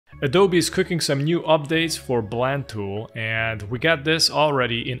Adobe is cooking some new updates for Blend tool, and we got this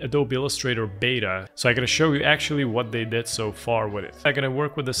already in Adobe Illustrator beta. So I'm gonna show you actually what they did so far with it. I'm gonna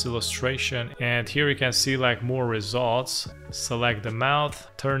work with this illustration, and here you can see like more results. Select the mouth,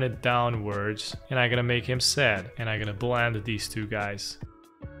 turn it downwards, and I'm gonna make him sad, and I'm gonna blend these two guys.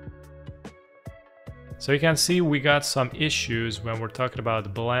 So you can see we got some issues when we're talking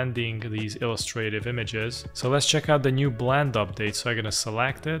about blending these illustrative images. So let's check out the new blend update. So I'm gonna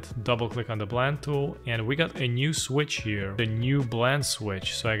select it, double click on the blend tool, and we got a new switch here, the new blend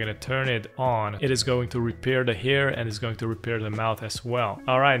switch. So I'm gonna turn it on. It is going to repair the hair and it's going to repair the mouth as well.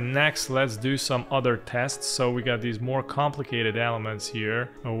 All right, next let's do some other tests. So we got these more complicated elements here,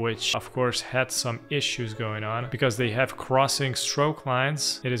 which of course had some issues going on because they have crossing stroke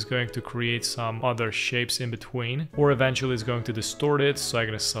lines. It is going to create some other shapes in between, or eventually it's going to distort it. So I'm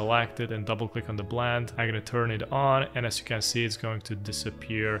going to select it and double click on the blend. I'm going to turn it on, and as you can see, it's going to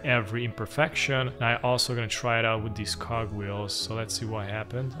disappear every imperfection. And I'm also going to try it out with these cogwheels. So let's see what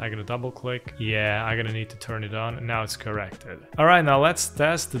happened. I'm going to double click. Yeah, I'm going to need to turn it on. Now it's corrected. All right, now let's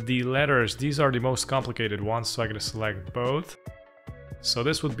test the letters. These are the most complicated ones, so I'm going to select both. So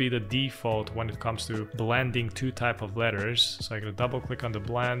this would be the default when it comes to blending two type of letters. So I'm gonna double click on the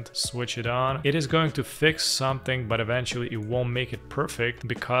blend, switch it on. It is going to fix something, but eventually it won't make it perfect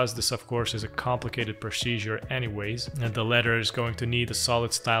because this of course is a complicated procedure anyways. And the letter is going to need a solid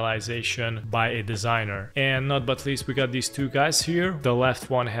stylization by a designer. And not but least, we got these two guys here. The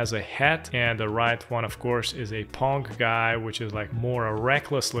left one has a hat and the right one of course is a punk guy, which is like more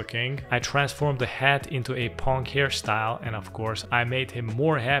reckless looking. I transformed the hat into a punk hairstyle, and of course I made him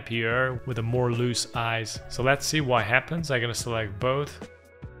more happier with a more loose eyes. So let's see what happens. I'm gonna select both,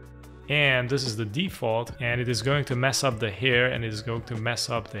 and this is the default, and it is going to mess up the hair and it is going to mess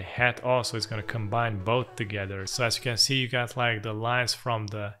up the hat also. It's going to combine both together. So as you can see, you got like the lines from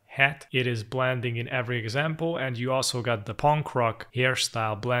the hat. It is blending in every example, and you also got the punk rock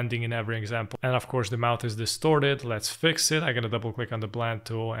hairstyle blending in every example. And of course the mouth is distorted. Let's fix it. I'm gonna double click on the blend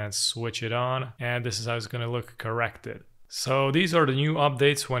tool and switch it on, and this is how it's gonna look corrected. So these are the new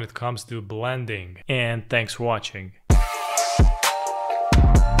updates when it comes to blending, and thanks for watching.